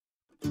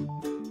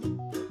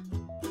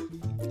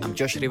I'm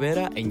Josh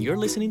Rivera, and you're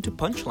listening to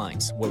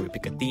Punchlines, where we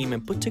pick a theme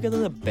and put together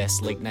the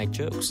best late-night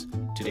jokes.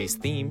 Today's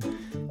theme,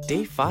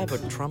 Day 5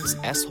 of Trump's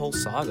S-hole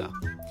saga.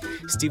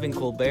 Stephen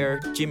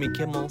Colbert, Jimmy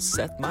Kimmel,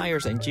 Seth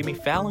Meyers, and Jimmy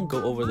Fallon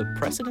go over the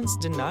president's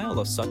denial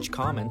of such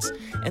comments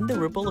and the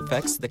ripple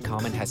effects the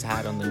comment has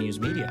had on the news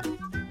media.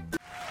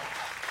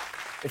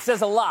 It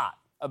says a lot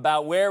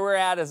about where we're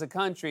at as a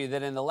country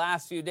that in the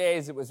last few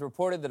days it was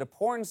reported that a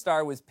porn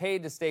star was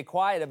paid to stay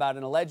quiet about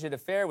an alleged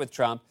affair with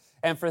Trump,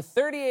 and for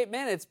 38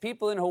 minutes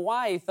people in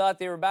Hawaii thought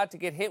they were about to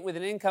get hit with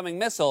an incoming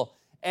missile,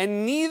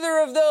 and neither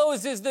of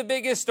those is the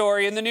biggest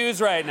story in the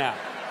news right now.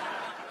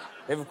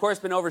 They've, of course,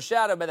 been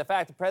overshadowed by the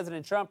fact that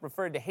President Trump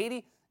referred to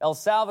Haiti, El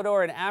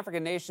Salvador, and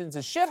African nations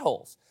as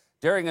shitholes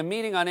during a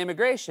meeting on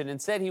immigration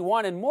and said he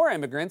wanted more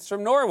immigrants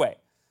from Norway.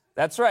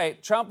 That's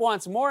right, Trump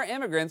wants more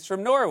immigrants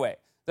from Norway.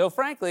 Though,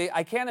 frankly,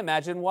 I can't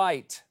imagine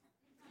white.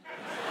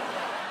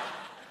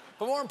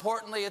 But more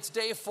importantly, it's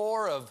day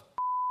 4 of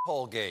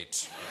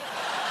Holgate.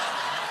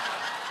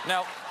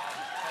 Now,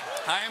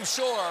 I am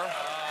sure,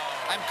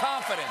 I'm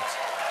confident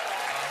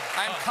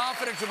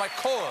to my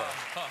core,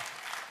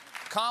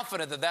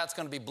 confident that that's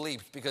going to be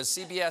bleeped because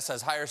CBS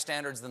has higher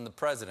standards than the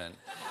president.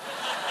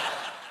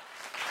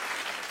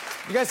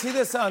 You guys see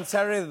this on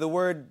Saturday? The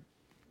word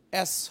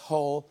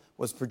S-hole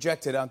was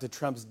projected onto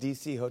Trump's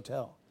D.C.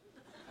 hotel.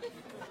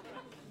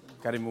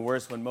 Got even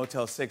worse when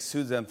Motel 6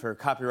 sued them for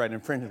copyright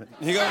infringement.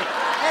 You go,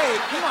 hey,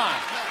 come on.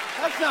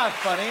 That's not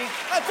funny.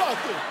 That's all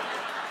good.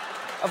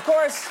 Of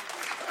course,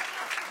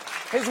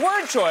 his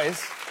word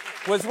choice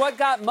was what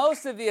got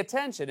most of the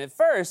attention at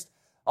first,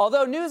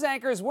 although news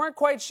anchors weren't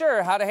quite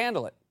sure how to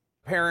handle it.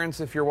 Parents,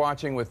 if you're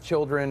watching with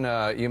children,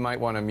 you might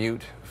want to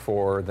mute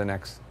for the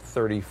next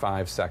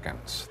 35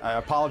 seconds. I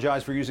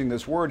apologize for using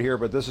this word here,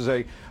 but this is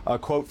a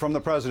quote from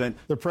the president.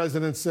 The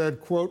president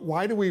said, quote,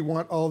 "Why do we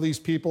want all these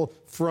people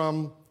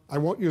from," I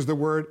won't use the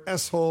word,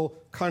 S-hole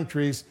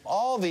countries.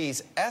 All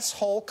these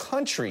S-hole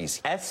countries.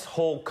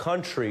 S-hole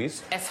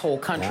countries. S-hole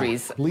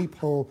countries. Bleep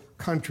hole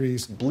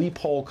countries. Bleep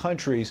hole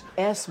countries.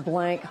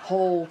 S-blank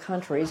hole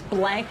countries.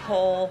 Blank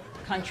hole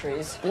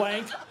countries.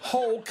 Blank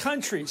hole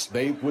countries.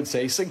 They would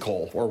say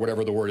sinkhole, or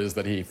whatever the word is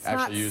that he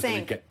actually used.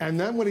 And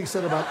then what he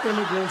said about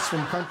immigrants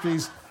from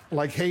countries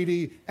like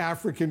Haiti,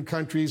 African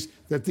countries,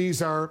 that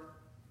these are,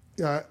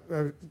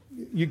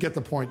 you get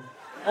the point.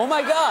 Oh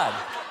my God,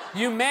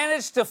 you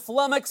managed to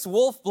flummox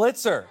Wolf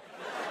Blitzer.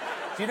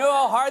 Do you know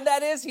how hard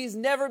that is? He's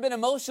never been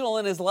emotional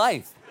in his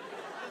life.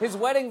 His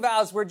wedding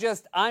vows were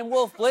just, I'm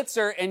Wolf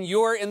Blitzer and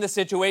you're in the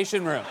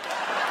Situation Room.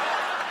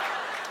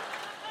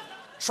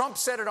 Trump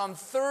said it on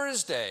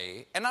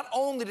Thursday, and not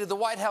only did the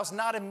White House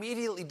not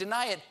immediately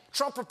deny it,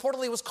 Trump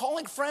reportedly was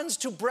calling friends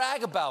to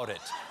brag about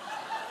it.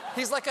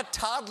 He's like a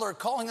toddler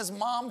calling his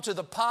mom to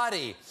the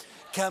potty.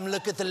 Come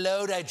look at the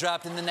load I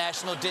dropped in the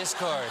national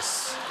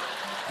discourse.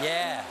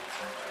 Yeah.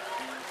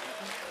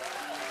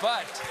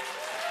 But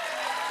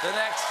the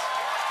next...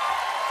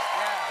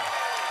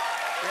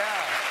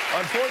 Yeah.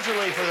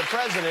 Unfortunately for the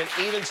president,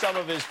 even some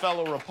of his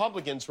fellow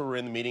Republicans who were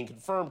in the meeting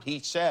confirmed he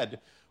said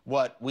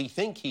what we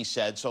think he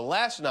said. So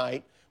last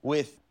night,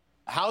 with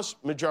House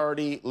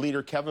Majority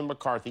Leader Kevin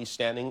McCarthy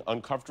standing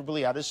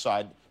uncomfortably at his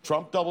side,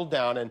 Trump doubled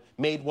down and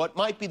made what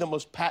might be the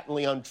most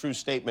patently untrue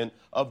statement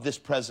of this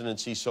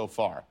presidency so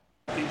far.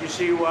 Did you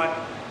see what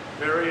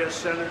various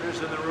senators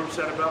in the room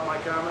said about my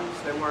comments?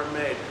 They weren't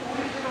made.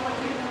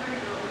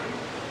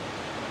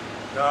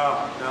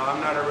 No, I'm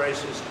not a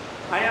racist.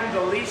 I am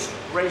the least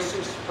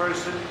racist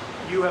person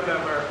you have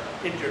ever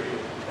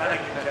interviewed. That I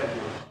can tell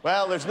you.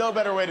 Well, there's no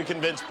better way to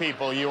convince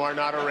people you are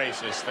not a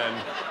racist than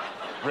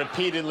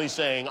repeatedly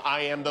saying,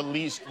 I am the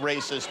least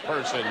racist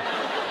person.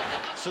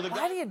 So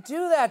Why do you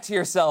do that to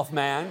yourself,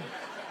 man?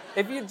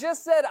 If you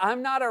just said,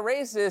 I'm not a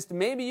racist,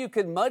 maybe you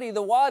could muddy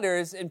the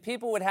waters and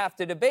people would have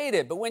to debate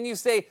it. But when you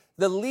say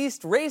the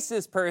least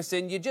racist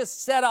person, you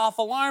just set off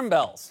alarm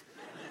bells.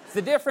 It's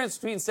the difference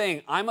between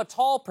saying, I'm a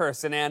tall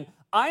person and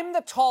I'm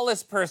the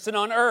tallest person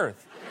on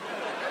earth.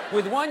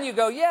 With one, you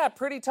go, yeah,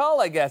 pretty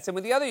tall, I guess. And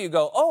with the other, you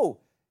go, oh,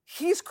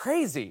 he's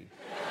crazy.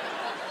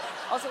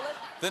 Also,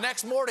 the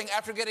next morning,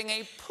 after getting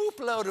a poop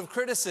load of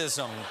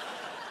criticism,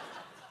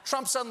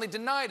 Trump suddenly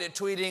denied it,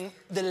 tweeting,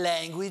 the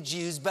language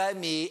used by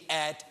me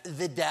at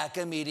the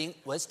DACA meeting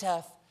was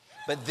tough,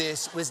 but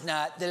this was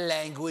not the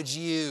language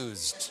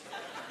used.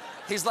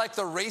 He's like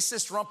the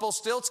racist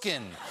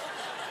Rumpelstiltskin.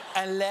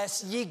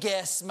 Unless ye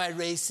guess my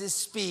racist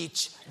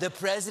speech, the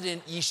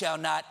president ye shall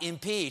not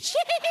impeach.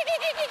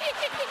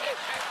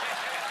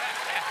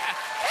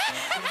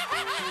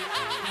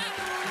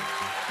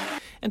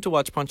 And to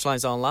watch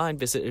Punchlines online,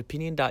 visit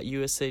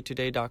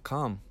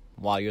opinion.usatoday.com.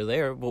 While you're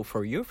there, vote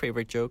for your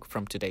favorite joke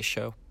from today's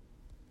show.